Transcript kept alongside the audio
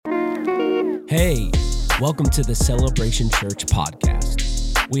Hey, welcome to the Celebration Church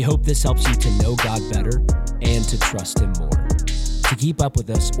podcast. We hope this helps you to know God better and to trust Him more. To keep up with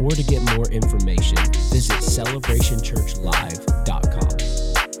us or to get more information, visit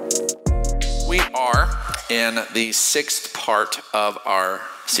celebrationchurchlive.com. We are in the sixth part of our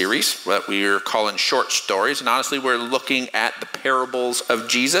series that we are calling Short Stories. And honestly, we're looking at the parables of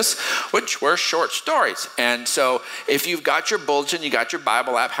Jesus, which were short stories. And so if you've got your bulletin, you got your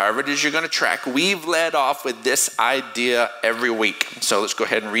Bible app, however it is you're going to track, we've led off with this idea every week. So let's go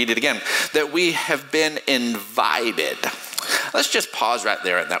ahead and read it again. That we have been invited. Let's just pause right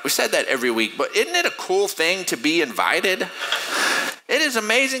there at that. We said that every week, but isn't it a cool thing to be invited? It is an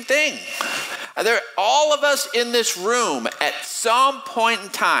amazing thing. All of us in this room at some point in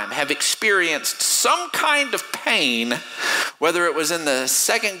time have experienced some kind of pain, whether it was in the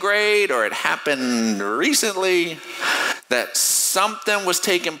second grade or it happened recently, that something was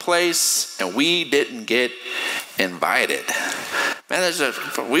taking place and we didn't get invited. Man,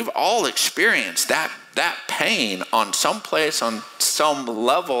 we've all experienced that pain on some place, on some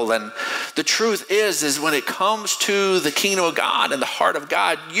level. And the truth is when it comes to the kingdom of God and the heart of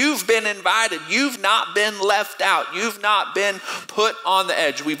God, you've been invited. You've not been left out. You've not been put on the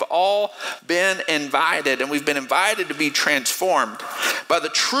edge. We've all been invited, and we've been invited to be transformed by the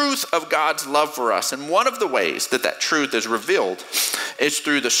truth of God's love for us. And one of the ways that that truth is revealed is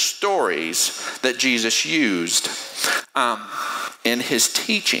through the stories that Jesus used in his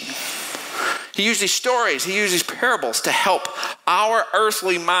teaching. He used these stories, he used these parables to help our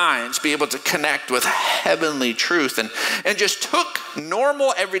earthly minds be able to connect with heavenly truth, and just took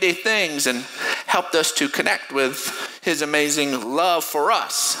normal everyday things and helped us to connect with his amazing love for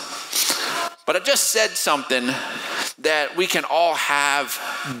us. But I just said something that we can all have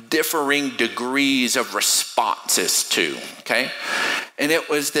differing degrees of responses to, okay? And it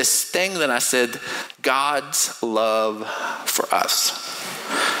was this thing that I said, God's love for us.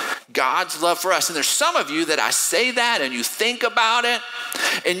 God's love for us. And there's some of you that I say that and you think about it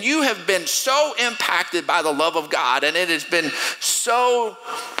and you have been so impacted by the love of God, and it has been so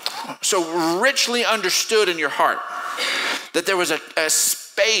richly understood in your heart that there was a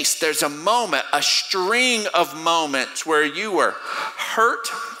space, there's a moment, a string of moments where you were hurt,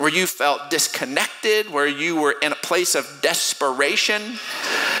 where you felt disconnected, where you were in a place of desperation,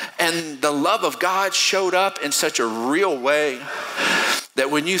 and the love of God showed up in such a real way that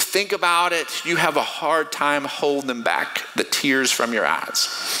when you think about it, you have a hard time holding back the tears from your eyes.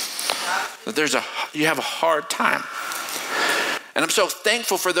 You have a hard time. And I'm so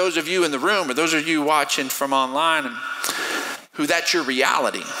thankful for those of you in the room, or those of you watching from online, and who that's your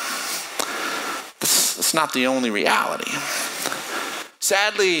reality. That's not the only reality.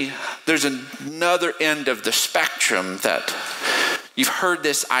 Sadly, there's another end of the spectrum that you've heard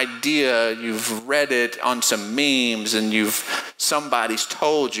this idea, you've read it on some memes, and somebody's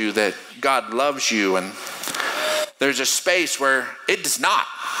told you that God loves you, and there's a space where it does not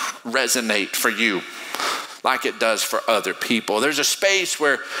resonate for you like it does for other people. There's a space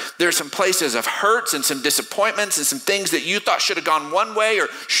where there's some places of hurts and some disappointments and some things that you thought should have gone one way or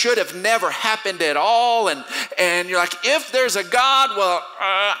should have never happened at all. And you're like, if there's a God, well,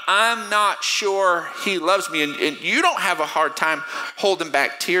 I'm not sure he loves me. And you don't have a hard time holding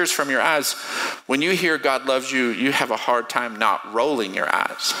back tears from your eyes. When you hear God loves you, you have a hard time not rolling your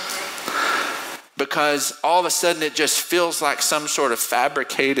eyes. Because all of a sudden it just feels like some sort of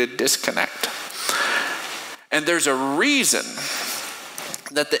fabricated disconnect. And there's a reason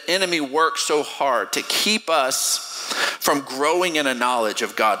that the enemy works so hard to keep us from growing in a knowledge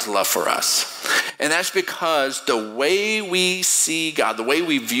of God's love for us. And that's because the way we see God, the way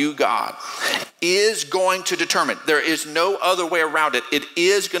we view God, is going to determine. There is no other way around it. It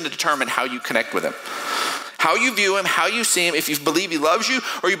is going to determine how you connect with him. How you view him, how you see him, if you believe he loves you,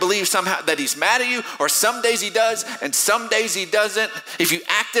 or you believe somehow that he's mad at you, or some days he does and some days he doesn't. If you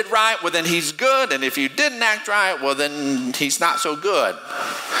acted right, well then he's good, and if you didn't act right, well then he's not so good.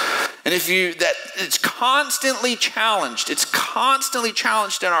 And it's constantly challenged. It's constantly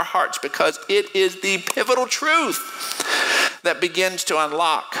challenged in our hearts because it is the pivotal truth that begins to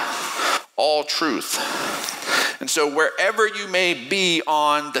unlock all truth. And so wherever you may be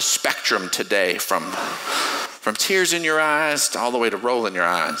on the spectrum today, from tears in your eyes all the way to rolling your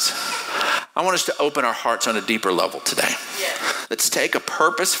eyes, I want us to open our hearts on a deeper level today. Yeah. Let's take a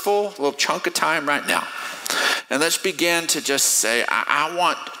purposeful little chunk of time right now. And let's begin to just say, I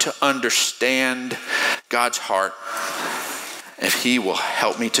want to understand God's heart if he will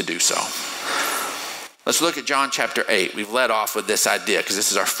help me to do so. Let's look at John chapter 8. We've led off with this idea because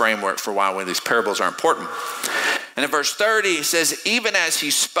this is our framework for why these parables are important. And in verse 30, it says, even as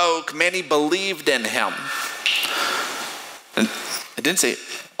he spoke, many believed in him. And it didn't say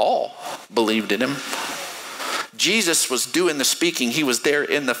all believed in him. Jesus was doing the speaking. He was there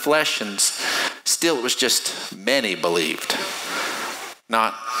in the flesh, and still it was just many believed.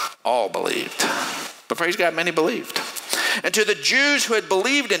 Not all believed. But praise God, many believed. And to the Jews who had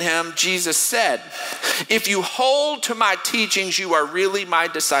believed in him, Jesus said, if you hold to my teachings, you are really my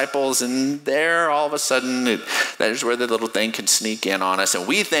disciples. And there, all of a sudden, that is where the little thing can sneak in on us. And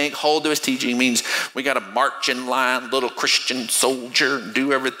we think hold to his teaching means we got to march in line, little Christian soldier, and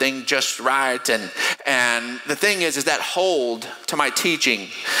do everything just right. And the thing is that hold to my teaching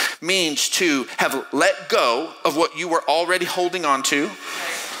means to have let go of what you were already holding on to.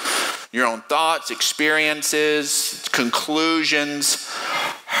 Your own thoughts, experiences, conclusions,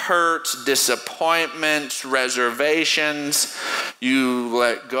 hurts, disappointments, reservations. You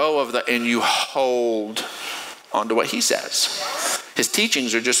let go of and you hold onto what he says. His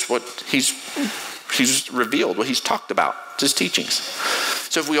teachings are just what he's revealed, what he's talked about, his teachings.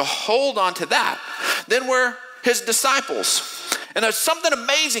 So if we hold on to that, then we're his disciples. And there's something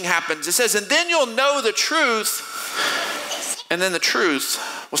amazing happens. It says, and then you'll know the truth, and then the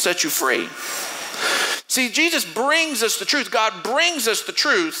truth will set you free. See, Jesus brings us the truth. God brings us the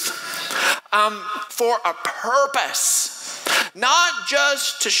truth for a purpose, not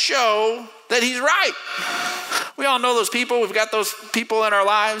just to show that he's right. We all know those people. We've got those people in our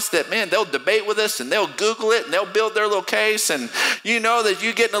lives that, man, they'll debate with us and they'll Google it and they'll build their little case. And you know that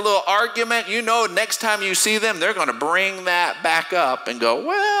you get in a little argument, you know next time you see them, they're going to bring that back up and go,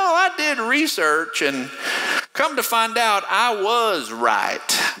 well, I did research and come to find out I was right,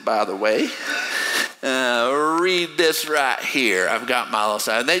 by the way. Read this right here. I've got my little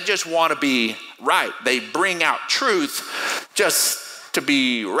side. And they just want to be right. They bring out truth just to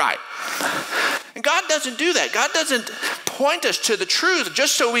be right. And God doesn't do that. God doesn't point us to the truth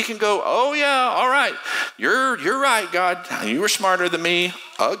just so we can go, oh yeah, all right. You're right, God. You were smarter than me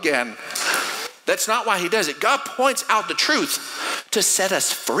again. That's not why he does it. God points out the truth to set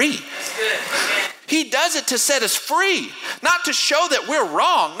us free. That's good. He does it to set us free, not to show that we're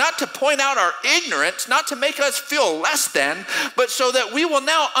wrong, not to point out our ignorance, not to make us feel less than, but so that we will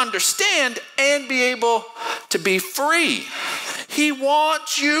now understand and be able to be free. He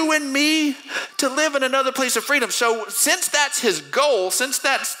wants you and me to live in another place of freedom. So since that's his goal, since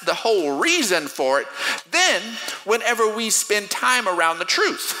that's the whole reason for it, then whenever we spend time around the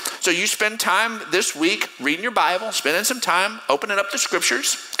truth. So you spend time this week reading your Bible, spending some time opening up the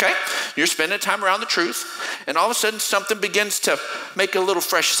scriptures, okay? You're spending time around the truth, and all of a sudden something begins to make a little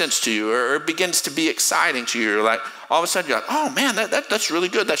fresh sense to you, or it begins to be exciting to you. You're like, all of a sudden you're like, oh man, that's really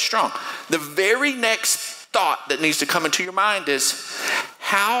good, that's strong. The very next thought that needs to come into your mind is,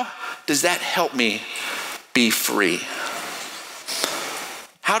 how does that help me be free?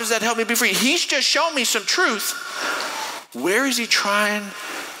 How does that help me be free? He's just shown me some truth. Where is he trying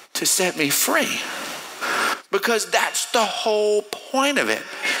to set me free? Because that's the whole point of it.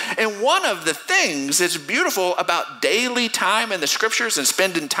 And one of the things that's beautiful about daily time in the scriptures and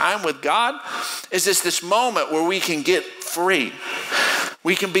spending time with God is this moment where we can get free.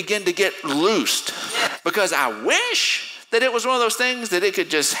 We can begin to get loosed. Because I wish that it was one of those things that it could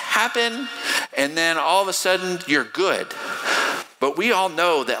just happen and then all of a sudden you're good. But we all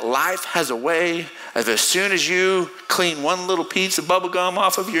know that life has a way of, as soon as you clean one little piece of bubble gum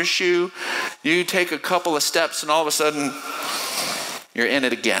off of your shoe, you take a couple of steps and all of a sudden you're in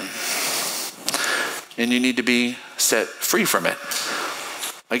it again. And you need to be set free from it.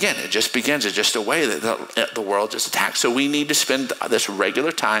 Again, it just begins. It's just a way that the world just attacks. So we need to spend this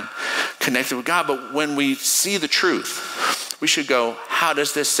regular time connected with God. But when we see the truth, we should go, how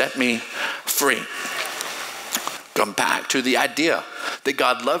does this set me free? Come back to the idea that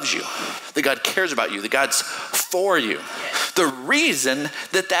God loves you, that God cares about you, that God's for you. The reason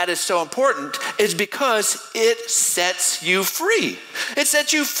that is so important is because it sets you free. It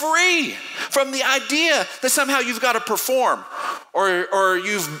sets you free from the idea that somehow you've got to perform or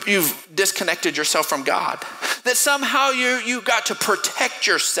you've disconnected yourself from God. That somehow you got to protect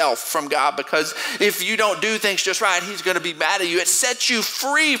yourself from God because if you don't do things just right, he's going to be mad at you. It sets you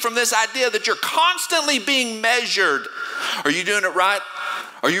free from this idea that you're constantly being measured. Are you doing it right?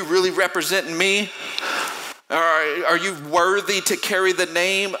 Are you really representing me? Are you worthy to carry the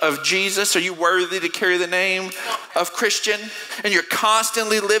name of Jesus? Are you worthy to carry the name of Christian? And you're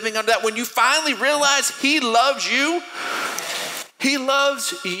constantly living under that. When you finally realize he loves you,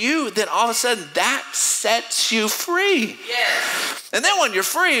 then all of a sudden that sets you free. Yes. And then when you're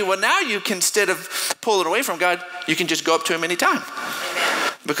free, well, now you can, instead of pulling away from God, you can just go up to him anytime.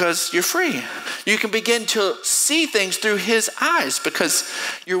 Amen. because you're free. You can begin to see things through his eyes because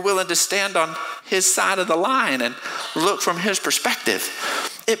you're willing to stand on his side of the line and look from his perspective.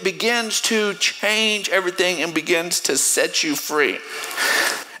 It begins to change everything and begins to set you free.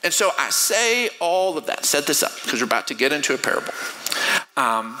 And so I say all of that, set this up, because we're about to get into a parable.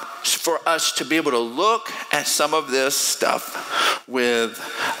 For us to be able to look at some of this stuff with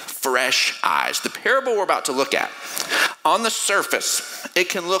fresh eyes. The parable we're about to look at, on the surface, it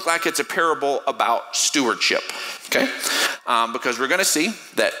can look like it's a parable about stewardship, okay? Because we're going to see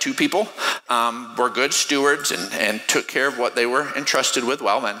that two people were good stewards and took care of what they were entrusted with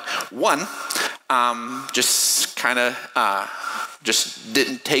well, and one just kind of just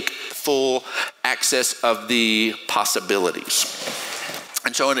didn't take full access of the possibilities.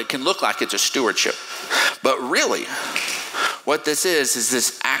 And so it can look like it's a stewardship. But really, what this is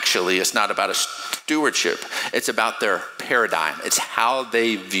this actually is not about a stewardship. It's about their paradigm. It's how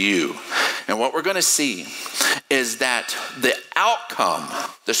they view. And what we're going to see is that the outcome,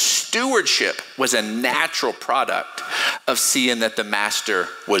 the stewardship, was a natural product of seeing that the master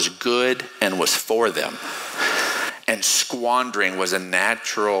was good and was for them. And squandering was a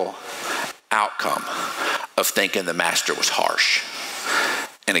natural outcome of thinking the master was harsh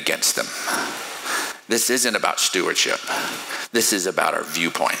and against them. This isn't about stewardship. This is about our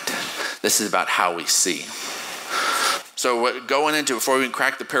viewpoint. This is about how we see. So going into, before we can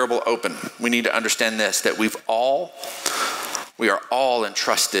crack the parable open, we need to understand this, that we are all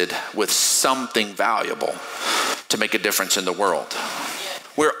entrusted with something valuable to make a difference in the world.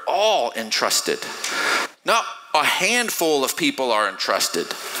 We're all entrusted. Not a handful of people are entrusted,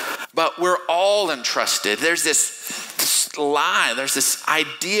 but we're all entrusted. There's this lie, there's this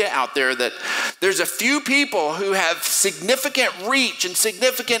idea out there that there's a few people who have significant reach and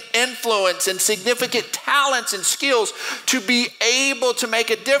significant influence and significant talents and skills to be able to make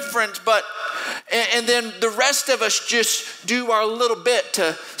a difference, and then the rest of us just do our little bit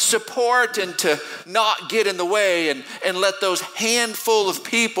to support and to not get in the way and let those handful of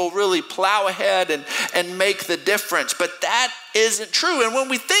people really plow ahead and make the difference. But that isn't true. And when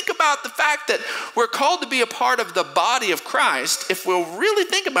we think about the fact that we're called to be a part of the body of Christ, if we'll really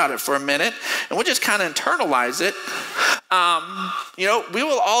think about it for a minute and we'll just kind of internalize it, we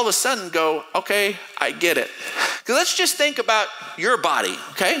will all of a sudden go, okay, I get it. Because let's just think about your body,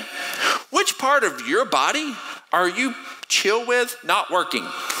 okay? Which part of your body are you chill with not working?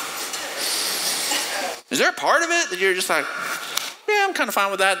 Is there a part of it that you're just like, yeah, I'm kind of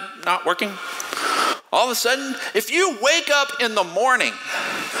fine with that not working? All of a sudden, if you wake up in the morning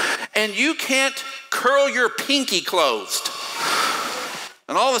and you can't curl your pinky closed,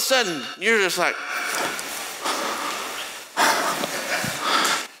 and all of a sudden you're just like,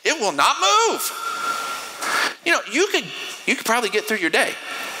 it will not move. You could probably get through your day.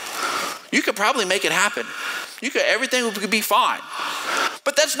 You could probably make it happen. Everything would be fine.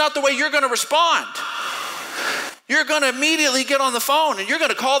 But that's not the way you're going to respond. You're going to immediately get on the phone and you're going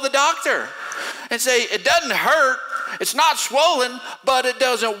to call the doctor and say, it doesn't hurt, it's not swollen, but it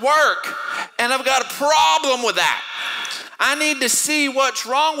doesn't work. And I've got a problem with that. I need to see what's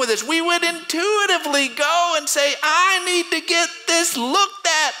wrong with this. We would intuitively go and say, I need to get this looked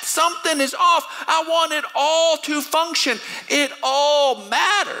at. Something is off. I want it all to function. It all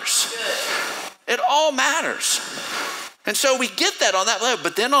matters. It all matters. And so we get that on that level,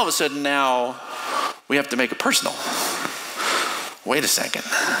 but then all of a sudden now we have to make it personal. Wait a second.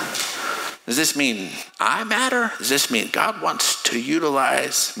 Does this mean I matter? Does this mean God wants to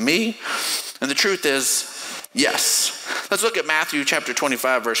utilize me? And the truth is, yes. Let's look at Matthew chapter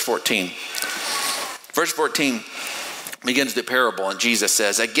 25, verse 14. Verse 14 begins the parable, and Jesus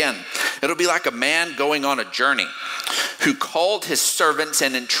says, again, it'll be like a man going on a journey who called his servants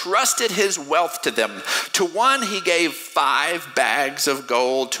and entrusted his wealth to them. To one he gave 5 bags of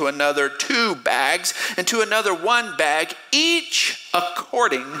gold, to another 2 bags, and to another 1 bag, each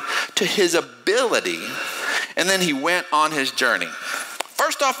according to his ability. And then he went on his journey.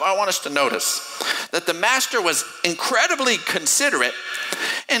 First off, I want us to notice that the master was incredibly considerate,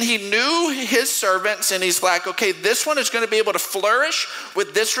 and he knew his servants, and he's like, okay, this one is going to be able to flourish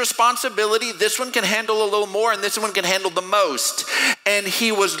with this responsibility. This one can handle a little more, and this one can handle the most. And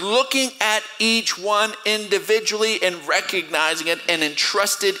he was looking at each one individually and recognizing it and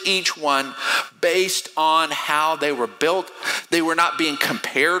entrusted each one based on how they were built. They were not being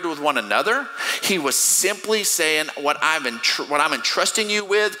compared with one another. He was simply saying, what I'm entrusting you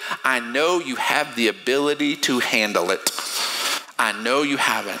with, I know you have the ability to handle it. I know you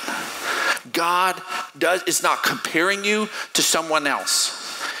haven't. God is not comparing you to someone else.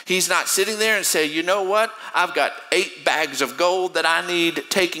 He's not sitting there and say, you know what? I've got 8 bags of gold that I need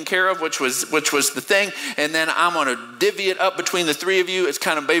taken care of, which was the thing. And then I'm going to divvy it up between the 3 of you. It's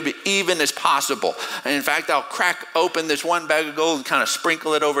kind of maybe even as possible. And in fact, I'll crack open this 1 bag of gold and kind of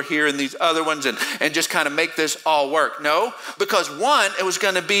sprinkle it over here in these other ones and just kind of make this all work. No, because one, it was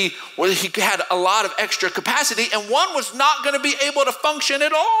going to be, well, he had a lot of extra capacity, and one was not going to be able to function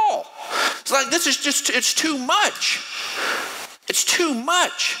at all. It's like, this is just, it's too much. It's too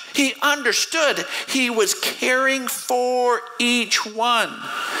much. He understood. He was caring for each one.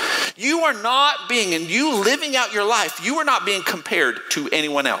 You are not being, and you living out your life, you are not being compared to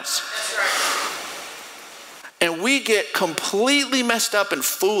anyone else. That's right. And we get completely messed up and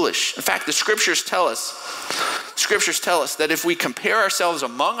foolish. In fact, the scriptures tell us that if we compare ourselves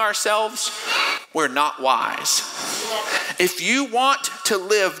among ourselves, we're not wise. If you want to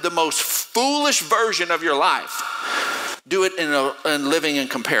live the most foolish version of your life, do it in living in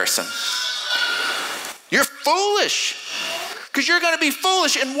comparison. You're foolish because you're going to be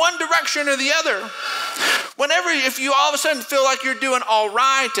foolish in one direction or the other. If you all of a sudden feel like you're doing all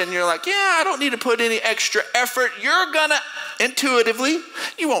right and you're like, yeah, I don't need to put any extra effort, you're going to intuitively,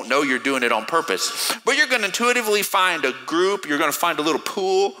 you won't know you're doing it on purpose, but you're going to intuitively find a group, you're going to find a little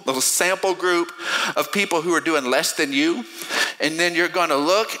pool, a little sample group of people who are doing less than you. And then you're going to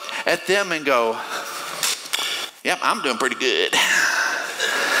look at them and go, yep, I'm doing pretty good.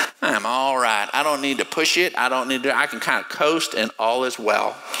 I'm all right. I don't need to push it. I can kind of coast and all is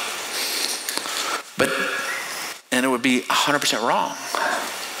well. And it would be 100% wrong.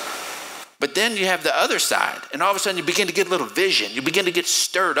 But then you have the other side, and all of a sudden you begin to get a little vision. You begin to get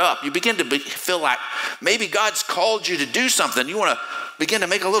stirred up. You begin to feel like maybe God's called you to do something. You want to begin to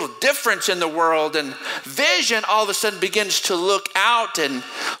make a little difference in the world, and vision all of a sudden begins to look out and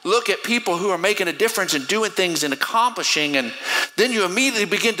look at people who are making a difference and doing things and accomplishing. And then you immediately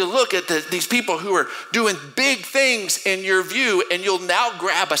begin to look at these people who are doing big things in your view, and you'll now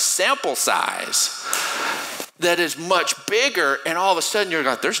grab a sample size that is much bigger, and all of a sudden you're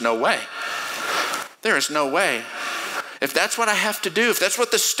like, there's no way. There is no way. If that's what I have to do, if that's what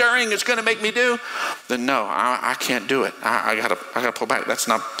the stirring is going to make me do, then no, I can't do it. I gotta pull back. That's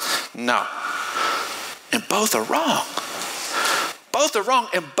not, no. And both are wrong. Both are wrong,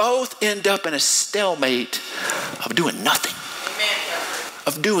 and both end up in a stalemate of doing nothing.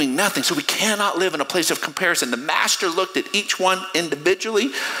 Of doing nothing. So we cannot live in a place of comparison. The master looked at each one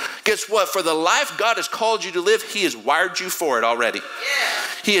individually. Guess what? For the life God has called you to live, he has wired you for it already. Yeah.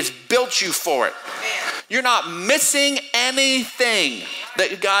 He has built you for it. Man. You're not missing anything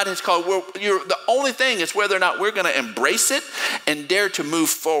that God has called. The only thing is whether or not we're going to embrace it and dare to move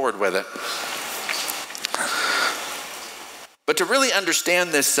forward with it. But to really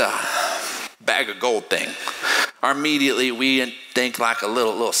understand this bag of gold thing, immediately we think like a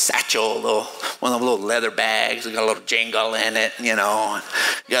little satchel, one of those little leather bags. We got a little jingle in it, you know.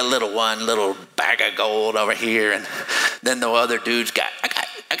 You got a little bag of gold over here, and then the other dude's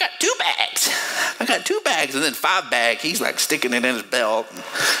I got 2 bags. I got 2 bags, and then 5 bags. He's like sticking it in his belt. And,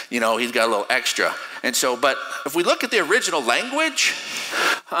 you know, he's got a little extra. And so, but if we look at the original language,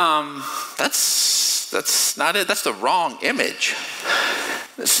 that's not it. That's the wrong image.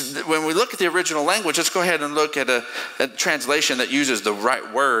 When we look at the original language, let's go ahead and look at a translation that uses the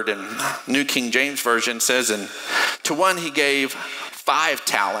right word. And New King James Version says, and to one he gave 5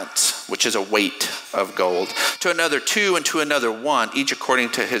 talents, which is a weight of gold, to another 2, and to another 1, each according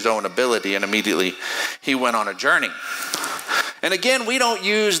to his own ability. And immediately he went on a journey. And again, we don't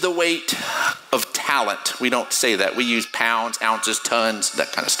use the weight of talent. We don't say that. We use pounds, ounces, tons,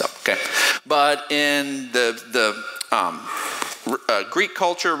 that kind of stuff. Okay, but in the Greek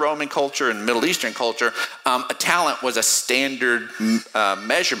culture, Roman culture, and Middle Eastern culture, a talent was a standard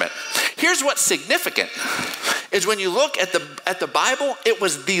measurement. Here's what's significant: is when you look at the Bible, it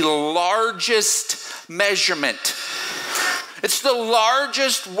was the largest measurement. It's the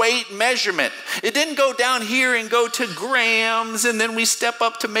largest weight measurement. It didn't go down here and go to grams, and then we step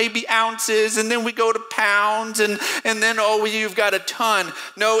up to maybe ounces, and then we go to pounds, and then, you've got a ton.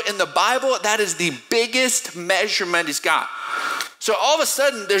 No, in the Bible, that is the biggest measurement he's got. So all of a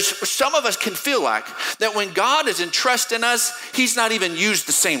sudden, some of us can feel like that when God is entrusting us, he's not even used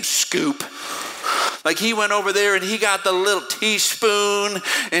the same scoop. Like he went over there and he got the little teaspoon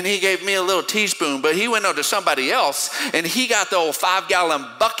and he gave me a little teaspoon, but he went over to somebody else and he got the old 5-gallon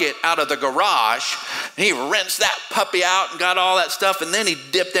bucket out of the garage. And he rinsed that puppy out and got all that stuff, and then he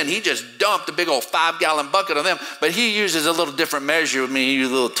dipped in. He just dumped a big old 5-gallon bucket on them, but he uses a little different measure with me. He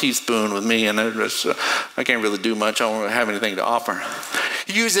uses a little teaspoon with me, and I can't really do much. I don't have anything to offer.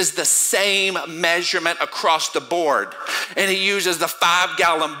 He uses the same measurement across the board, and he uses the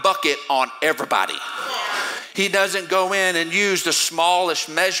 5-gallon bucket on everybody. He doesn't go in and use the smallest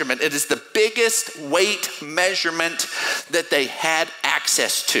measurement. It is the biggest weight measurement that they had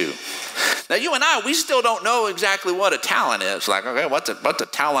access to. Now, you and I, we still don't know exactly what a talent is. Like, okay, what's a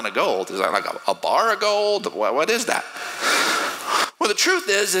talent of gold? Is that like a bar of gold? What is that? Well, the truth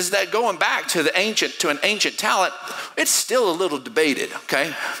is that going back to an ancient talent, it's still a little debated,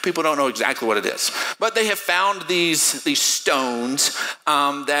 okay? People don't know exactly what it is. But they have found these stones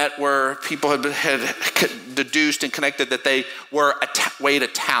that were, people had deduced and connected that they were weighed a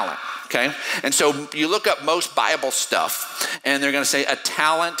talent, okay? And so you look up most Bible stuff, and they're going to say a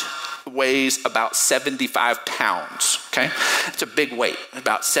talent weighs about 75 pounds, okay? It's a big weight,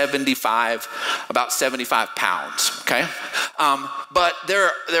 about 75 pounds, okay? But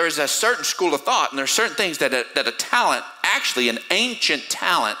there is a certain school of thought, and there are certain things that a talent, actually an ancient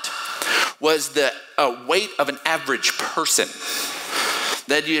talent, was the weight of an average person.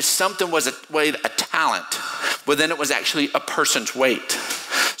 That something weighed a talent, but then it was actually a person's weight.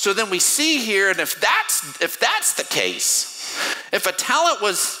 So then we see here, and if that's the case, if a talent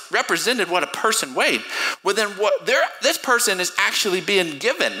represented what a person weighed, well then this person is actually being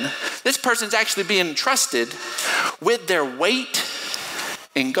given, this person's actually being entrusted with their weight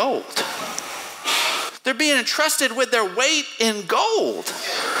in gold. They're being entrusted with their weight in gold.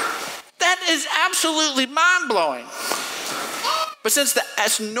 That is absolutely mind-blowing. But since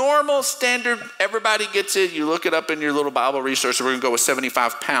that's normal, standard, everybody gets it, you look it up in your little Bible resource, we're going to go with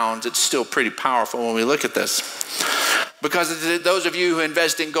 75 pounds. It's still pretty powerful when we look at this. Because those of you who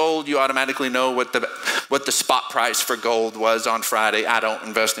invest in gold, you automatically know what the spot price for gold was on Friday. I don't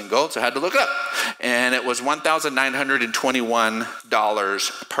invest in gold, so I had to look it up. And it was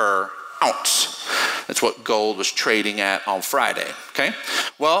 $1,921 per ounce. That's what gold was trading at on Friday, okay?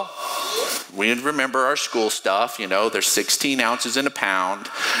 Well, we remember our school stuff, there's 16 ounces in a pound.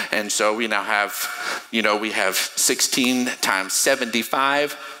 And so we now have, we have 16 times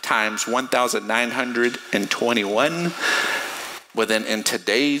 75 times 1,921. Well, then in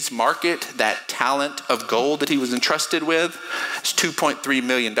today's market, that talent of gold that he was entrusted with is $2.3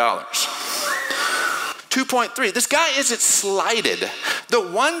 million. 2.3. This guy isn't slighted. The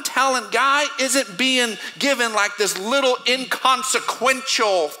one talent guy isn't being given like this little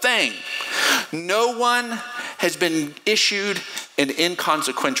inconsequential thing. No one has been issued an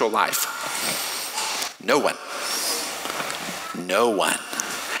inconsequential life. No one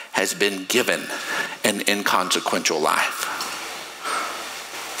has been given an inconsequential life.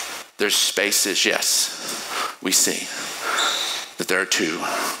 There's spaces, yes, we see that there are 2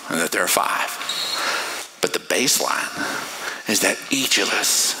 and that there are 5. But the baseline is that each of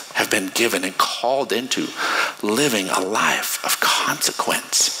us have been given and called into living a life of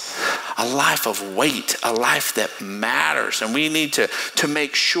consequence, a life of weight, a life that matters. And we need to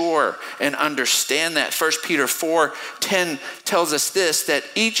make sure and understand that. 1 Peter 4:10 tells us this, that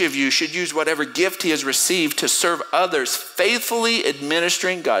each of you should use whatever gift he has received to serve others, faithfully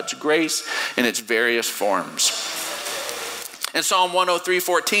administering God's grace in its various forms. And Psalm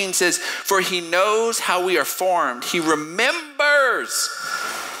 103:14 says, for he knows how we are formed. He remembers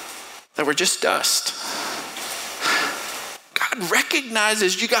that we're just dust. God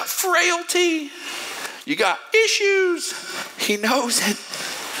recognizes you got frailty. You got issues. He knows it.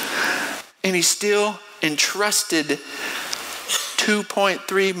 And he still entrusted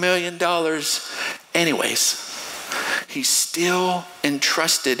 $2.3 million anyways. He still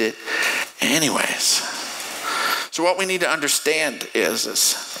entrusted it anyways. So what we need to understand is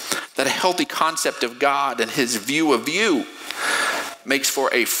that a healthy concept of God and his view of you makes for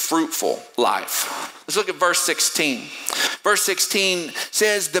a fruitful life. Let's look at verse 16. Verse 16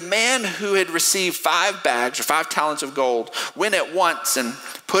 says, the man who had received 5 bags or 5 talents of gold went at once and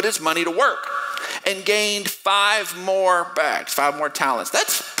put his money to work and gained 5 more bags, 5 more talents.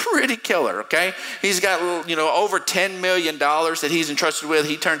 That's pretty killer, okay? He's got, over $10 million that he's entrusted with.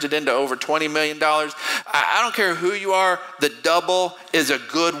 He turns it into over $20 million. I don't care who you are. The double is a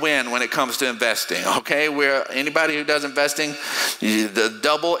good win when it comes to investing, okay? Anybody who does investing, the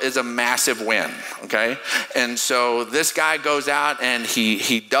double is a massive win, okay? And so this guy goes out and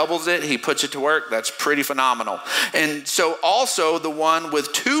he doubles it. He puts it to work. That's pretty phenomenal. And so also the one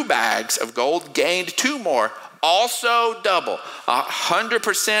with 2 bags of gold gained 2 more. Also double,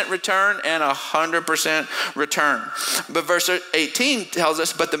 100% return and 100% return. But verse 18 tells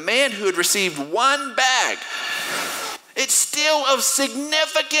us, but the man who had received 1 bag, it's still of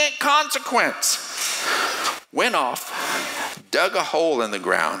significant consequence, went off, dug a hole in the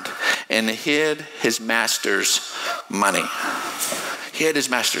ground, and hid his master's money. hid his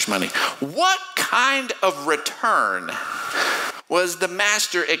master's money. What kind of return was the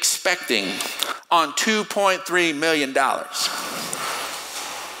master expecting on $2.3 million?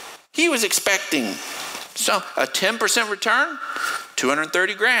 He was expecting a 10% return,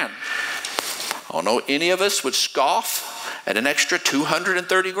 230 grand. I don't know any of us would scoff at an extra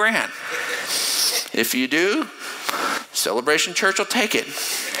 230 grand. If you do, Celebration Church will take it.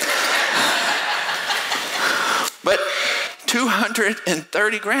 But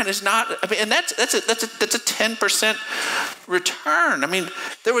 230 grand is not, and that's a 10% return.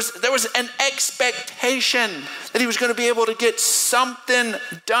 There was an expectation that he was going to be able to get something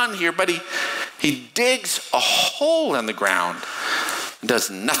done here, but he digs a hole in the ground and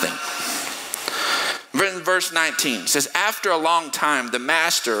does nothing. In verse 19 says, after a long time, the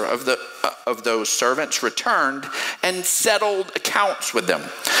master of those servants returned and settled accounts with them.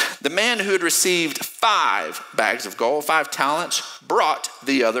 The man who had received 5 bags of gold, 5 talents, brought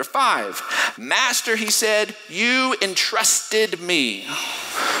the other 5. Master, he said, you entrusted me.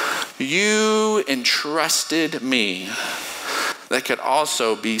 You entrusted me. That could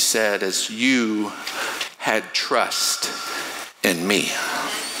also be said as you had trust in me.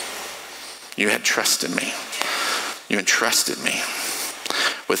 You had trust in me. You entrusted me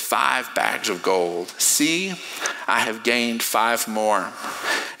with 5 bags of gold. See, I have gained 5 more.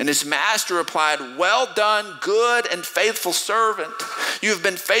 And his master replied, well done, good and faithful servant. You have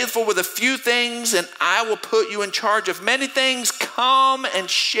been faithful with a few things, and I will put you in charge of many things. Come and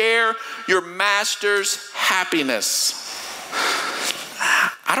share your master's happiness.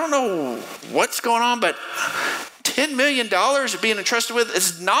 I don't know what's going on, but $10 million being entrusted with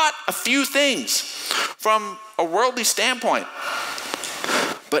is not a few things from a worldly standpoint.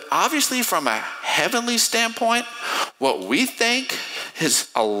 But obviously from a heavenly standpoint, what we think is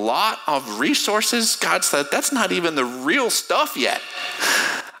a lot of resources, God said, that's not even the real stuff yet.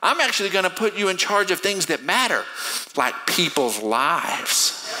 I'm actually going to put you in charge of things that matter, like people's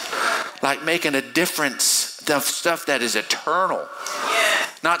lives, like making a difference, stuff that is eternal,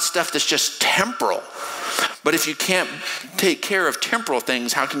 not stuff that's just temporal. But if you can't take care of temporal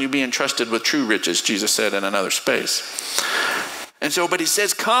things, how can you be entrusted with true riches? Jesus said in another space. And so, but he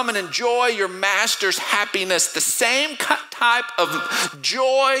says, come and enjoy your master's happiness. The same type of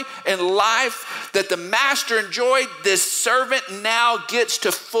joy in life that the master enjoyed, this servant now gets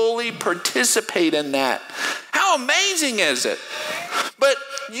to fully participate in that. How amazing is it? But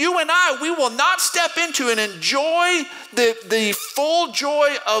you and I, we will not step into and enjoy the full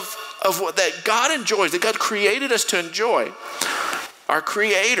joy of what that God enjoys, that God created us to enjoy, our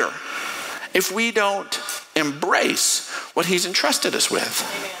Creator, if we don't embrace what he's entrusted us with.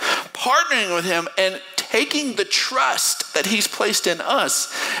 Partnering with him and taking the trust that he's placed in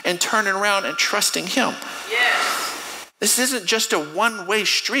us and turning around and trusting him. Yes. This isn't just a one-way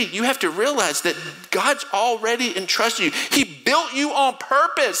street. You have to realize that God's already entrusted you. He built you on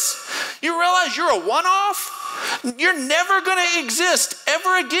purpose. You realize you're a one-off? You're never going to exist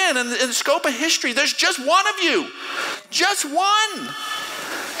ever again in the scope of history. There's just one of you. Just one.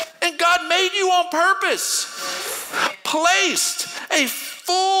 And God made you on purpose, placed a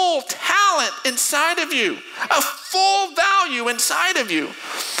full talent inside of you, a full value inside of you,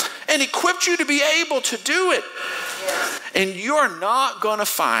 and equipped you to be able to do it. And you're not going to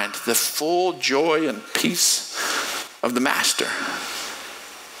find the full joy and peace of the master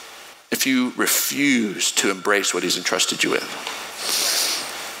if you refuse to embrace what he's entrusted you with.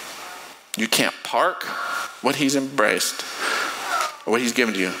 You can't park what he's embraced, or what he's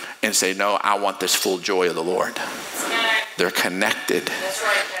given to you, and say, no, I want this full joy of the Lord. They're connected. That's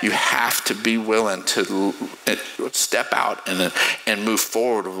right. You have to be willing to step out and move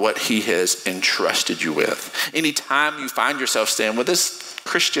forward with what he has entrusted you with. Anytime you find yourself saying, well, this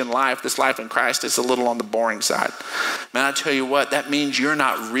Christian life, this life in Christ is a little on the boring side. Man, I tell you what, that means you're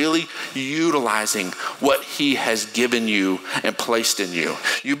not really utilizing what he has given you and placed in you.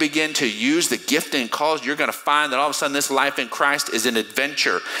 You begin to use the gifting and calls, you're going to find that all of a sudden this life in Christ is an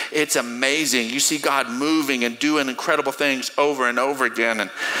adventure. It's amazing. You see God moving and doing incredible things over and over again. And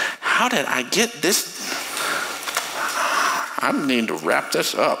how did I get this? I need to wrap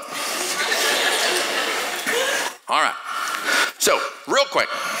this up. All right. So, real quick,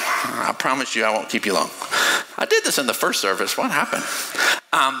 I promise you I won't keep you long. I did this in the first service. What happened?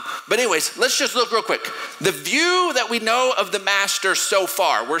 But anyways, let's just look real quick. The view that we know of the master so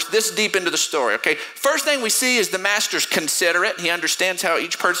far, we're this deep into the story, okay? First thing we see is the master's considerate. He understands how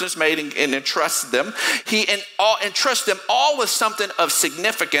each person is made and entrusts them. He entrusts them all with something of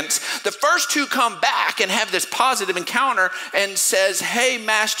significance. The first two come back and have this positive encounter and says, hey,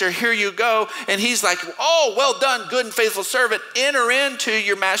 master, here you go. And he's like, oh, well done, good and faithful servant. Enter into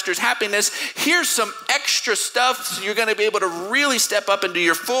your master's happiness. Here's some extra stuff so you're going to be able to really step up into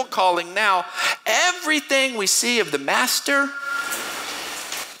your full calling now. Everything we see of the master,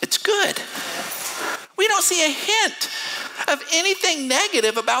 it's good. We don't see a hint of anything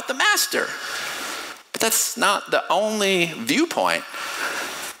negative about the master. But that's not the only viewpoint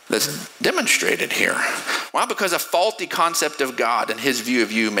that's demonstrated here. Why? Because a faulty concept of God and his view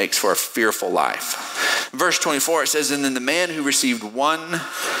of you makes for a fearful life. Verse 24, it says, and then the man who received 1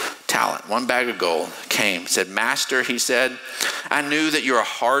 talent, 1 bag of gold, came, said, Master, he said, I knew that you're a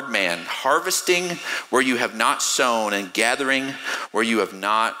hard man, harvesting where you have not sown and gathering where you have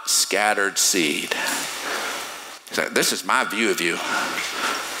not scattered seed. So this is my view of you.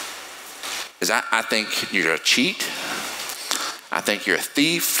 I think you're a cheat. I think you're a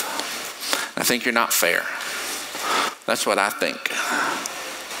thief. I think you're not fair. That's what I think.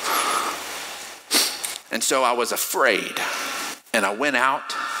 And so I was afraid, and I went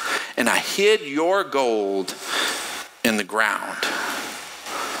out and I hid your gold in the ground.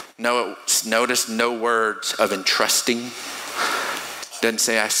 Notice no words of entrusting. Doesn't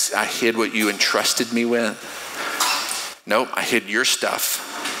say I hid what you entrusted me with. Nope, I hid your stuff.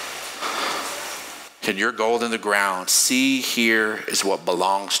 Hid your gold in the ground. See, here is what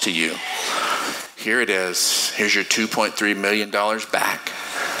belongs to you. Here it is. Here's your $2.3 million back.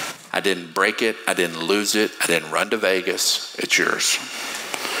 I didn't break it. I didn't lose it. I didn't run to Vegas. It's yours.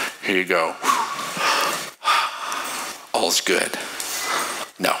 Here you go. All's good.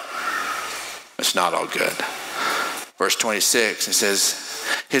 No, it's not all good. Verse 26, it says,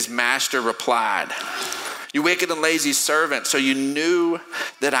 his master replied, you wicked and lazy servant, so you knew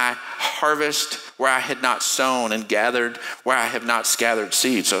that I harvest where I had not sown and gathered where I have not scattered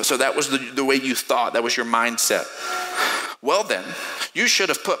seed. So that was the way you thought. That was your mindset. Well then, you should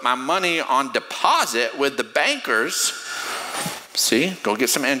have put my money on deposit with the bankers. See, go get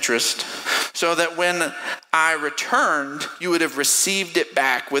some interest. So that when I returned, you would have received it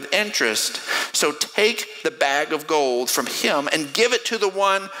back with interest. So take the bag of gold from him and give it to the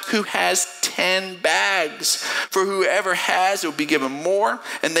one who has 10 bags. For whoever has, it will be given more,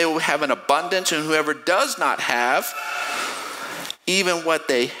 and they will have an abundance. And whoever does not have, even what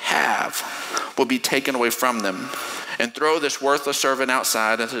they have will be taken away from them. And throw this worthless servant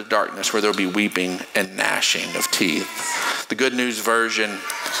outside into the darkness where there will be weeping and gnashing of teeth. The Good News Version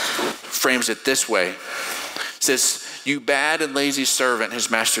frames it this way. It says, you bad and lazy servant, his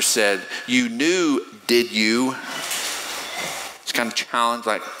master said, you knew, did you? It's kind of challenged,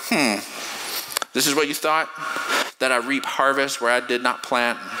 like, this is what you thought? That I reap harvest where I did not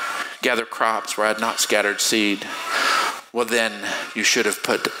plant, gather crops where I had not scattered seed. Well, then you should have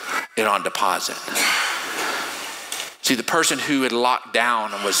put it on deposit. See, the person who had locked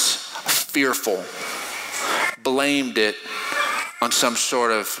down and was fearful blamed it on some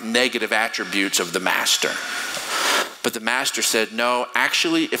sort of negative attributes of the master. But the master said, no,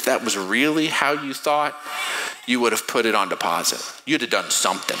 actually, if that was really how you thought, you would have put it on deposit. You'd have done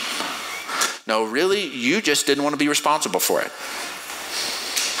something. No, really, you just didn't want to be responsible for it.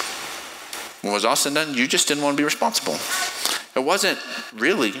 When it was all said and done, you just didn't want to be responsible. It wasn't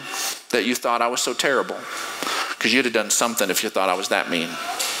really that you thought I was so terrible, because you'd have done something if you thought I was that mean.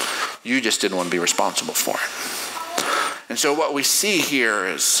 You just didn't want to be responsible for it. And so what we see here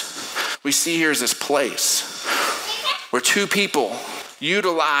is this place where two people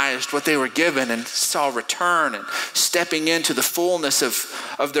utilized what they were given and saw return and stepping into the fullness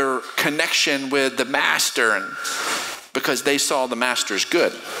of their connection with the master, and because they saw the master's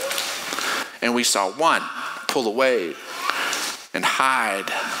good. And we saw one pull away and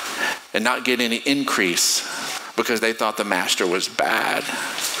hide and not get any increase because they thought the master was bad.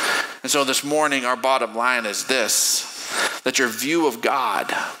 And so this morning, our bottom line is this, that your view of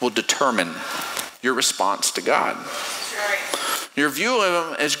God will determine your response to God. Your view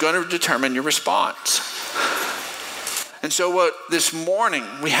of him is going to determine your response. And so this morning,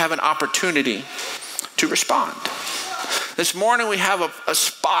 we have an opportunity to respond. This morning, we have a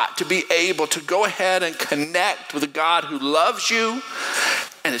spot to be able to go ahead and connect with a God who loves you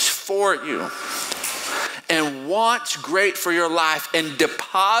and is for you and wants great for your life and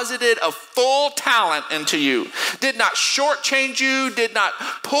deposited a full talent into you. Did not shortchange you, did not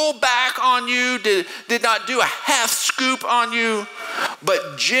pull back on you, did not do a half scoop on you,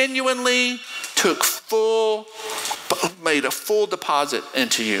 but genuinely made a full deposit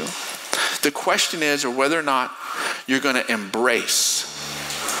into you. The question is whether or not you're going to embrace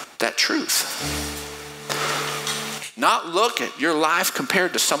that truth. Not look at your life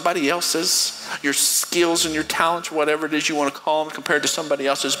compared to somebody else's, your skills and your talents, whatever it is you want to call them, compared to somebody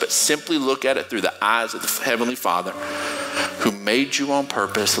else's, but simply look at it through the eyes of the Heavenly Father who made you on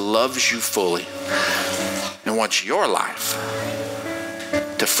purpose, loves you fully, and wants your life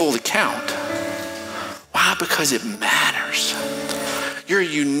to fully count. Why? Because it matters. You're a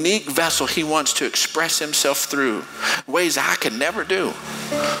unique vessel he wants to express himself through ways I could never do.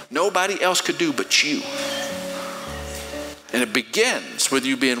 Nobody else could do but you. And it begins with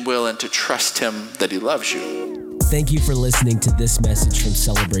you being willing to trust him that he loves you. Thank you for listening to this message from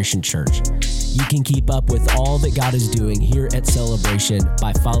Celebration Church. You can keep up with all that God is doing here at Celebration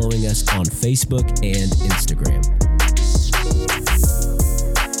by following us on Facebook and Instagram.